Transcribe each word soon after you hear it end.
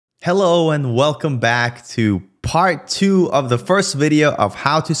Hello and welcome back to part 2 of the first video of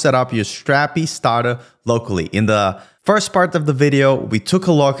how to set up your Strapi starter locally. In the first part of the video, we took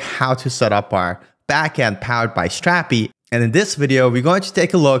a look how to set up our backend powered by Strapi. And in this video, we're going to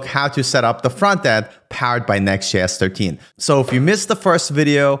take a look how to set up the front end powered by Next.js 13. So if you missed the first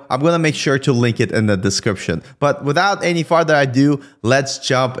video, I'm going to make sure to link it in the description. But without any further ado, let's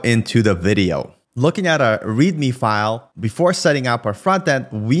jump into the video. Looking at our README file, before setting up our front end,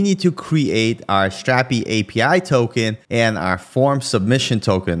 we need to create our Strapi API token and our form submission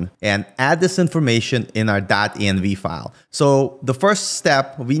token and add this information in our .env file. So the first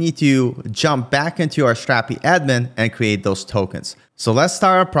step, we need to jump back into our Strapi admin and create those tokens. So let's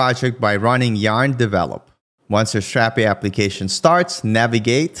start our project by running yarn develop. Once your Strapi application starts,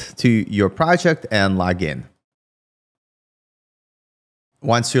 navigate to your project and log in.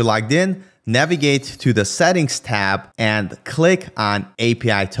 Once you're logged in, navigate to the settings tab and click on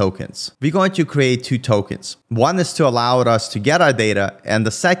API tokens. We're going to create 2 tokens. One is to allow us to get our data, and the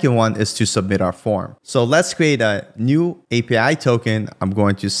second one is to submit our form. So let's create a new API token. I'm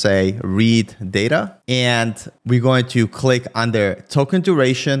going to say read data, and we're going to click under token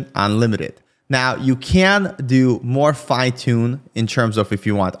duration unlimited. Now, you can do more fine-tune in terms of if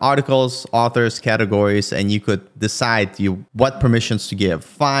you want articles, authors, categories, and you could decide what permissions to give.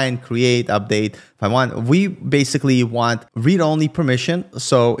 Find, create, update. We basically want read-only permission.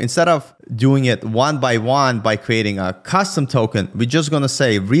 So instead of doing it one by one by creating a custom token, we're just going to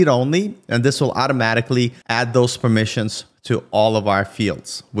say read-only, and this will automatically add those permissions to all of our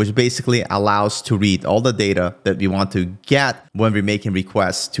fields, which basically allows to read all the data that we want to get when we're making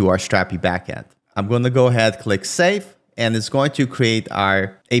requests to our Strapi backend. I'm going to go ahead, click save, and it's going to create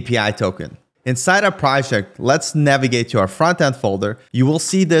our API token. Inside our project, let's navigate to our front-end folder. You will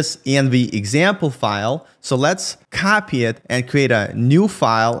see this env example file. So let's copy it and create a new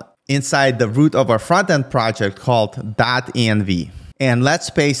file inside the root of our front-end project called .env. And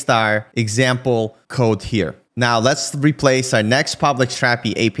let's paste our example code here. Now let's replace our next public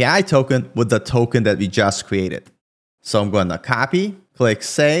Strapi API token with the token that we just created. So I'm going to copy, click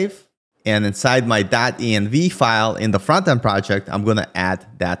save, and inside my .env file in the front-end project, I'm going to add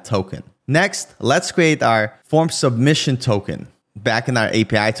that token. Next, let's create our form submission token. Back in our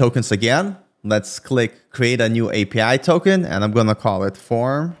API tokens again, let's click create a new API token, and I'm going to call it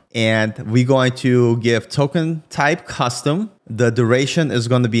form. And we're going to give token type custom. The duration is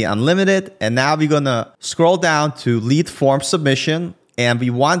going to be unlimited. And now we're going to scroll down to lead form submission. And we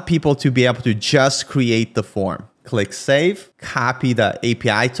want people to be able to just create the form. Click save, copy the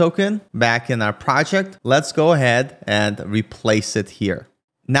API token back in our project. Let's go ahead and replace it here.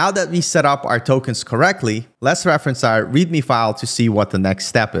 Now that we set up our tokens correctly, let's reference our README file to see what the next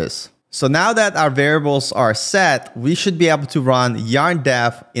step is. So now that our variables are set, we should be able to run yarn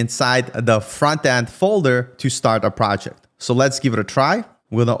dev inside the front-end folder to start a project. So let's give it a try. I'm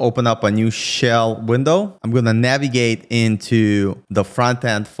going to open up a new shell window. I'm going to navigate into the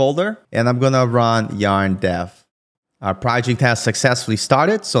front-end folder, and I'm going to run yarn dev. Our project has successfully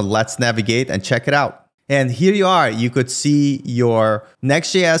started, so let's navigate and check it out. And here you are. You could see your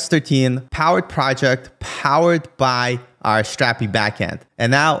Next.js 13 powered project powered by our Strapi backend.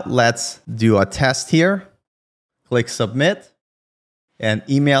 And now let's do a test here. Click submit, and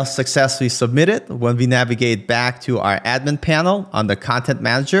email successfully submitted. When we navigate back to our admin panel on the content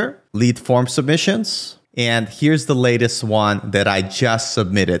manager, lead form submissions. And here's the latest one that I just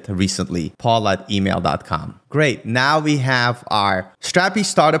submitted recently, paul@email.com. Great. Now we have our Strapi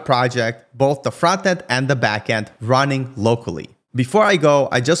starter project, both the front end and the back end, running locally. Before I go,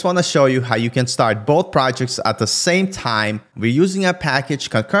 I just want to show you how you can start both projects at the same time. We're using a package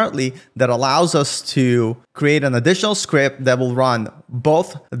concurrently that allows us to create an additional script that will run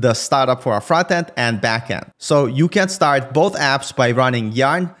both the startup for our front end and back end. So you can start both apps by running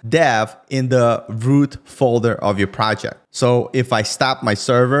yarn dev in the root folder of your project. So if I stop my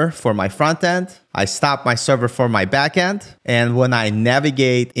server for my front end, I stop my server for my back end. And when I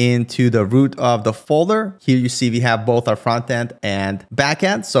navigate into the root of the folder, here you see we have both our front end and back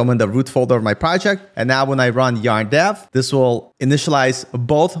end. So I'm in the root folder of my project. And now when I run yarn dev, this will initialize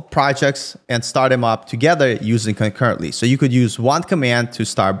both projects and start them up together using concurrently. So you could use one command to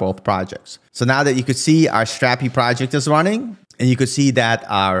start both projects. So now that you could see our Strapi project is running, and you could see that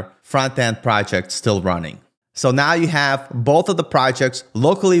our front-end project is still running. So now you have both of the projects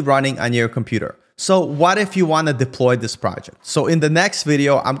locally running on your computer. So what if you want to deploy this project? So in the next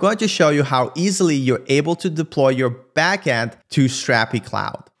video, I'm going to show you how easily you're able to deploy your backend to Strapi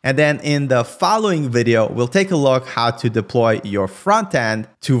Cloud. And then in the following video, we'll take a look how to deploy your front end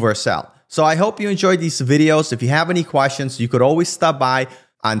to Vercel. So I hope you enjoyed these videos. If you have any questions, you could always stop by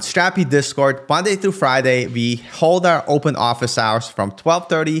On Strapi Discord, Monday through Friday, we hold our open office hours from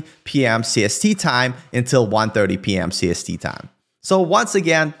 12:30 p.m. CST time until 1:30 p.m. CST time. So once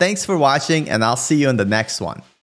again, thanks for watching, and I'll see you in the next one.